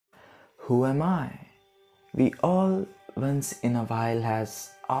Who am I? We all once in a while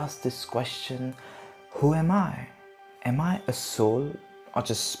has asked this question, who am I? Am I a soul or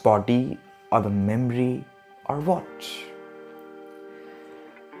just body or the memory or what?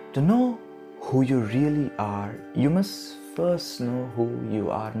 To know who you really are, you must first know who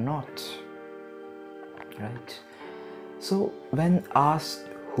you are not. Right? So when asked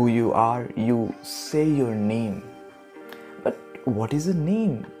who you are, you say your name. But what is a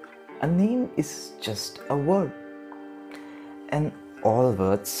name? A name is just a word. And all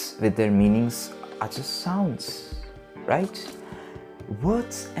words with their meanings are just sounds, right?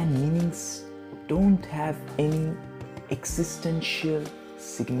 Words and meanings don't have any existential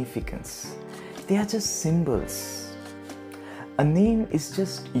significance. They are just symbols. A name is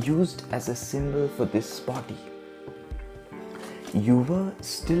just used as a symbol for this body. You were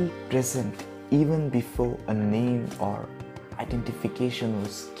still present even before a name or identification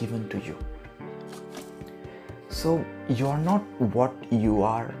was given to you. So you are not what you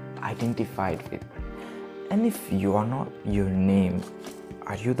are identified with. And if you are not your name,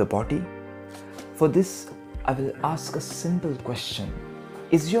 are you the body? For this, I will ask a simple question.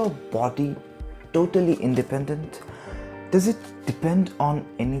 Is your body totally independent? Does it depend on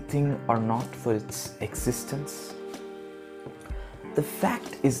anything or not for its existence? The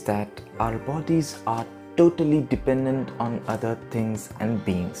fact is that our bodies are totally dependent on other things and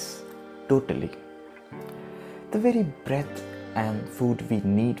beings. Totally. The very breath and food we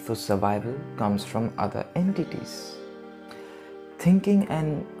need for survival comes from other entities. Thinking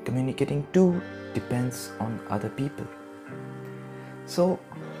and communicating too depends on other people. So,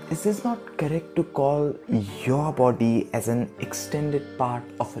 is this not correct to call your body as an extended part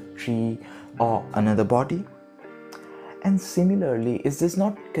of a tree or another body? And similarly, is this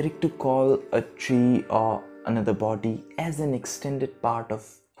not correct to call a tree or another body as an extended part of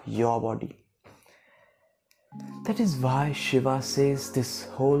your body? That is why Shiva says this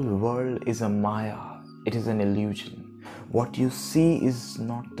whole world is a Maya. It is an illusion. What you see is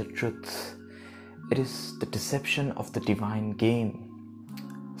not the truth. It is the deception of the divine game.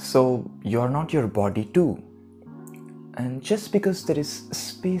 So you are not your body too. And just because there is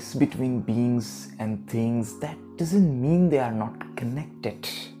space between beings and things, that doesn't mean they are not connected.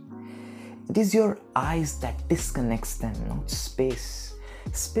 It is your eyes that disconnects them, not space.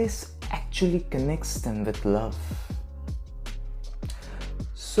 Space actually connects them with love.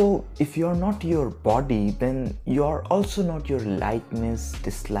 So if you're not your body, then you're also not your likeness,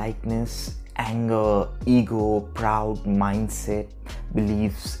 dislikeness, anger, ego, proud, mindset,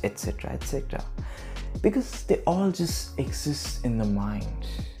 beliefs, etc., etc. Because they all just exist in the mind,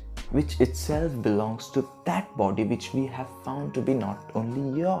 which itself belongs to that body which we have found to be not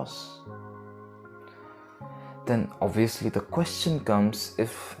only yours. Then obviously the question comes,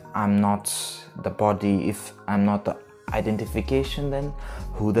 if I'm not the body, if I'm not the identification, then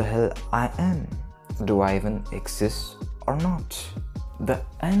who the hell I am? Do I even exist or not? The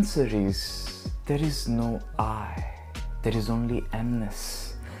answer is, there is no I. There is only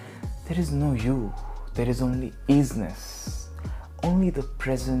amness. There is no you. There is only isness. Only the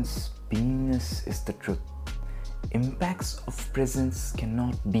presence, beingness is the truth. Impacts of presence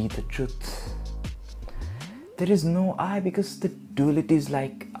cannot be the truth. There is no I because the dualities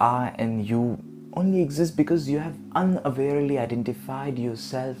like I and you only exist because you have unawarely identified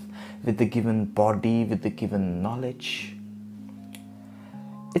yourself with the given body, with the given knowledge.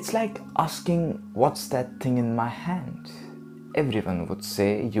 It's like asking, what's that thing in my hand? Everyone would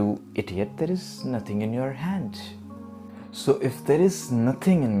say, you idiot, there is nothing in your hand. So if there is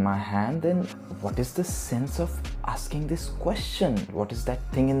nothing in my hand, then what is the sense of asking this question? What is that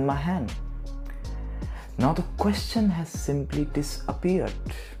thing in my hand? Now the question has simply disappeared.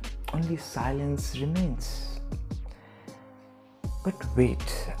 Only silence remains. But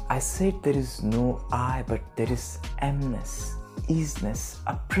wait, I said there is no I, but there is amness, isness,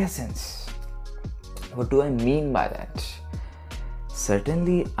 a presence. What do I mean by that?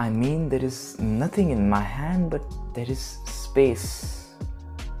 Certainly, I mean there is nothing in my hand, but there is space.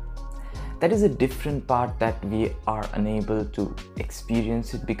 That is a different part that we are unable to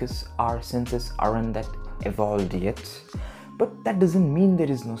experience it because our senses aren't that evolved yet. But that doesn't mean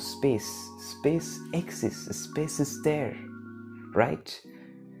there is no space. Space exists. Space is there, right?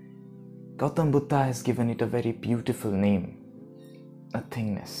 Gautam Buddha has given it a very beautiful name.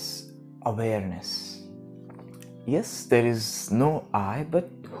 Nothingness, awareness. Yes, there is no I, but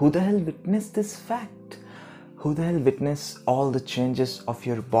who the hell witnessed this fact? Who the hell witnessed all the changes of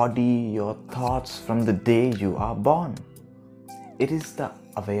your body, your thoughts from the day you are born? It is the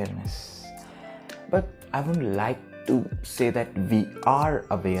awareness. But I would like to say that we are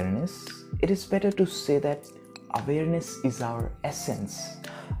awareness. It is better to say that awareness is our essence.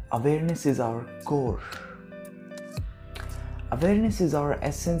 Awareness is our core. Awareness is our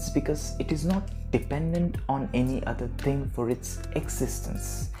essence because it is not dependent on any other thing for its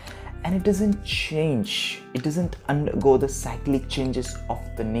existence. And it doesn't change. It doesn't undergo the cyclic changes of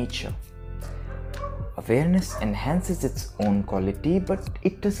the nature. Awareness enhances its own quality, but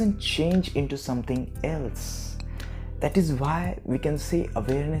it doesn't change into something else. That is why we can say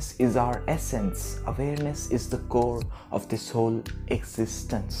awareness is our essence. Awareness is the core of this whole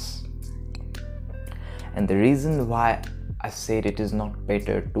existence. And the reason why I said it is not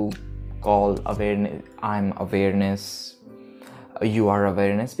better to call awareness, I'm awareness, you are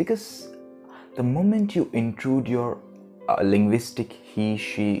awareness, because the moment you intrude your linguistic he,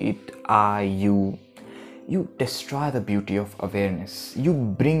 she, it, I, you destroy the beauty of awareness. You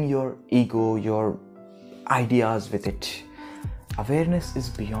bring your ego, your ideas with it. Awareness is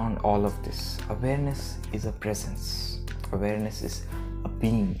beyond all of this. Awareness is a presence. Awareness is a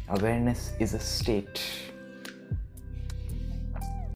being. Awareness is a state.